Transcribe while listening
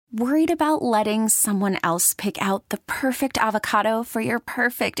Worried about letting someone else pick out the perfect avocado for your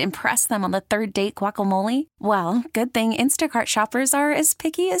perfect impress them on the third date guacamole? Well, good thing Instacart shoppers are as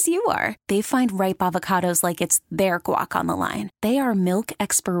picky as you are. They find ripe avocados like it's their guac on the line. They are milk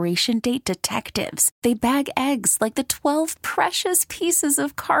expiration date detectives. They bag eggs like the 12 precious pieces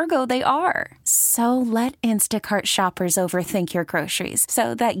of cargo they are. So let Instacart shoppers overthink your groceries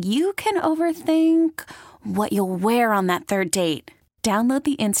so that you can overthink what you'll wear on that third date. Download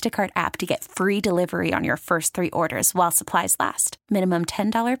the Instacart app to get free delivery on your first 3 orders while supplies last. Minimum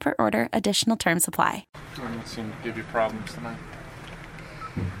 $10 per order. Additional terms apply. Doesn't seem to give you problems tonight.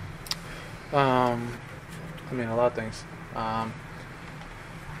 I mean, a lot of things.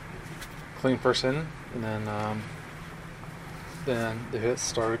 Clean first inning, and then the hits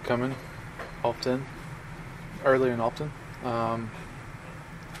started coming early and often.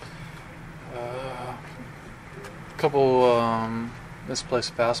 Couple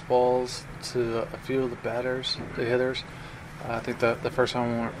misplaced fastballs to a few of the batters, the hitters. I think the first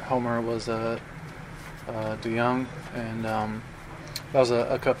homer was DeYoung, and that was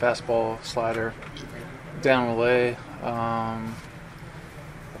a cut fastball slider down the way. I'd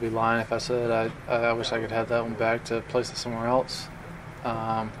be lying if I said I wish I could have that one back to place it somewhere else.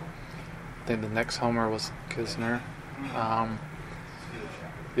 I think the next homer was Kisner. I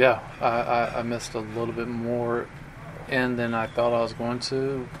missed a little bit more in than I thought I was going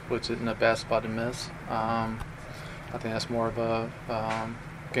to, which isn't a bad spot to miss. I think that's more of a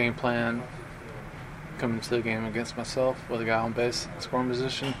game plan coming into the game against myself with a guy on base, scoring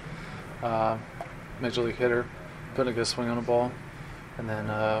position, major league hitter, putting a good swing on the ball, and then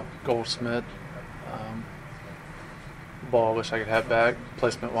Goldsmith, ball I wish I could have back,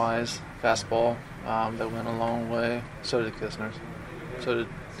 placement-wise, fastball that went a long way. So did Kisner's, so did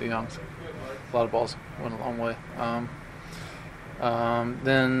DeYoung's. A lot of balls went a long way.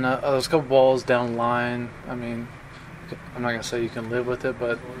 Then there's a couple balls down the line. I mean, I'm not going to say you can live with it,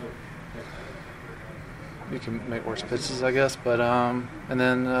 but you can make worse pitches, I guess. But and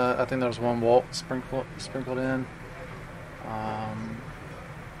then I think there was one walk sprinkled in.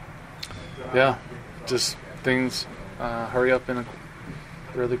 Just things hurry up in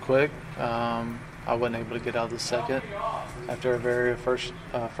really quick. I wasn't able to get out of the second after a very first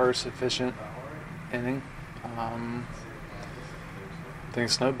efficient inning.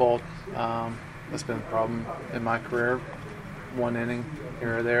 Things snowballed. That's been a problem in my career. One inning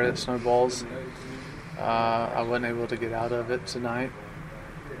here or there that snowballs. I wasn't able to get out of it tonight.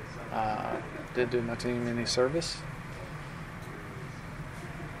 Didn't do my team any service.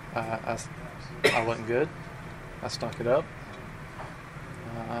 I wasn't good. I stunk it up.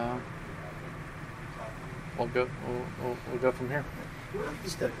 We'll go from here.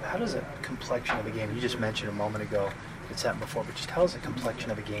 How does the complexion of a game, you just mentioned a moment ago, it's happened before, but just how does the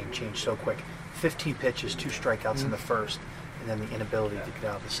complexion of a game change so quick? 15 pitches, 2 strikeouts in the first, and then the inability to get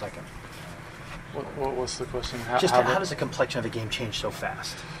out of the second. What's the question? How does the complexion of a game change so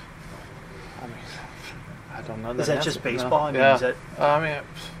fast? I mean, I don't know. Is that just baseball? No.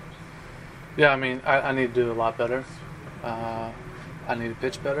 I need to do a lot better. I need to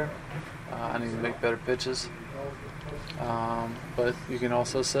pitch better. I need to make better pitches. But you can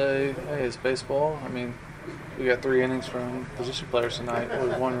also say, hey, it's baseball. I mean, we got 3 innings from position players tonight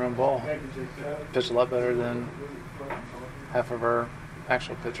with 1-run ball. Pitched a lot better than half of our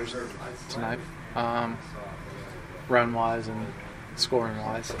actual pitchers tonight, run-wise and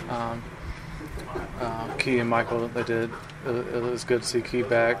scoring-wise. Key and Michael, they did. It was good to see Key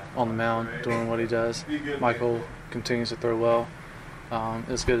back on the mound doing what he does. Michael continues to throw well.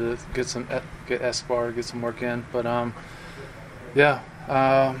 It's good to get Escobar, get some work in, but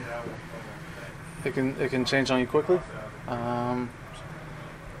it can change on you quickly.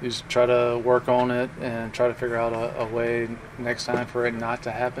 You just try to work on it and try to figure out a way next time for it not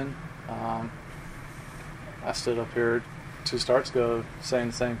to happen. I stood up here 2 starts ago saying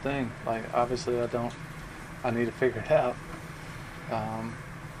the same thing. Like, obviously I need to figure it out.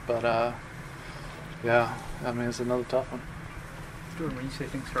 It's another tough one. Jordan, when you say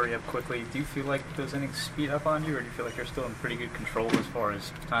things hurry up quickly, do you feel like those innings speed up on you, or do you feel like you're still in pretty good control as far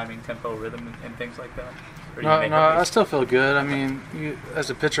as timing, tempo, rhythm, and things like that? I still feel good. I mean, as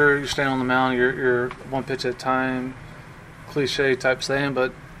a pitcher, you're staying on the mound, you're one pitch at a time, cliche type saying,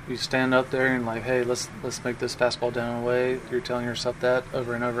 but you stand up there and like, hey, let's make this fastball down and away. You're telling yourself that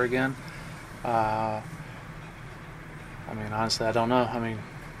over and over again. Honestly, I don't know. I mean,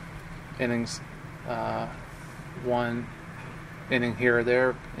 innings, one inning here or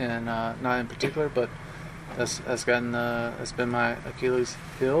there, and not in particular, but that's been my Achilles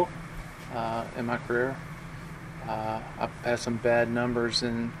heel in my career. I've had some bad numbers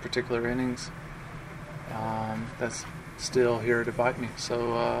in particular innings. That's still here to bite me.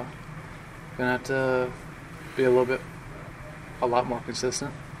 So gonna have to be a lot more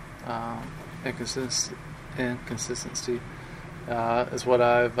consistent. Inconsistency is what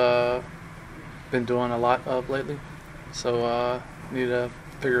I've been doing a lot of lately. So need to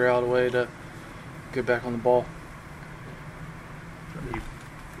figure out a way to get back on the ball. Do you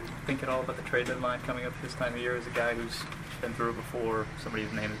think at all about the trade deadline coming up this time of year? As a guy who's been through it before, somebody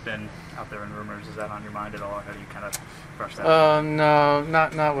whose name has been out there in rumors, is that on your mind at all? How do you kind of brush that? No,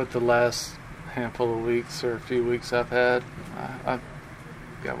 not with the last handful of weeks or a few weeks I've had. I've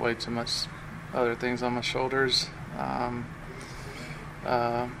got way too much other things on my shoulders.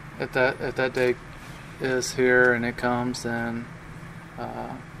 If that day is here and it comes, then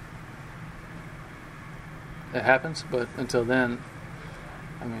it happens. But until then,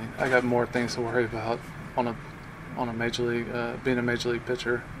 I mean, I got more things to worry about on a major league, being a major league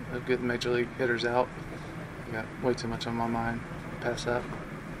pitcher, getting major league hitters out. I got way too much on my mind past that.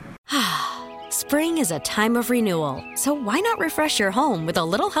 Spring is a time of renewal, so why not refresh your home with a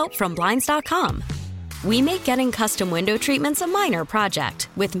little help from Blinds.com? We make getting custom window treatments a minor project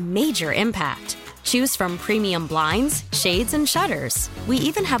with major impact. Choose from premium blinds, shades, and shutters. We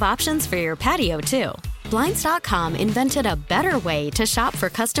even have options for your patio, too. Blinds.com invented a better way to shop for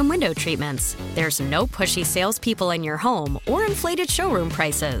custom window treatments. There's no pushy salespeople in your home or inflated showroom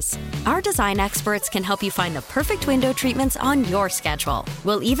prices. Our design experts can help you find the perfect window treatments on your schedule.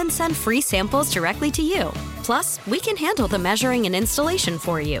 We'll even send free samples directly to you. Plus, we can handle the measuring and installation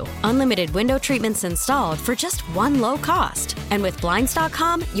for you. Unlimited window treatments installed for just one low cost. And with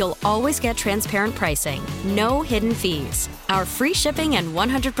Blinds.com, you'll always get transparent pricing. No hidden fees. Our free shipping and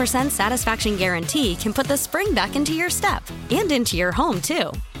 100% satisfaction guarantee can put the spring back into your step and into your home,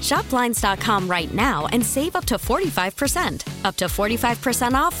 too. Shop Blinds.com right now and save up to 45%. Up to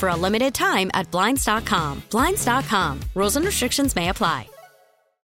 45% off for a limited time at Blinds.com. Blinds.com. Rules and restrictions may apply.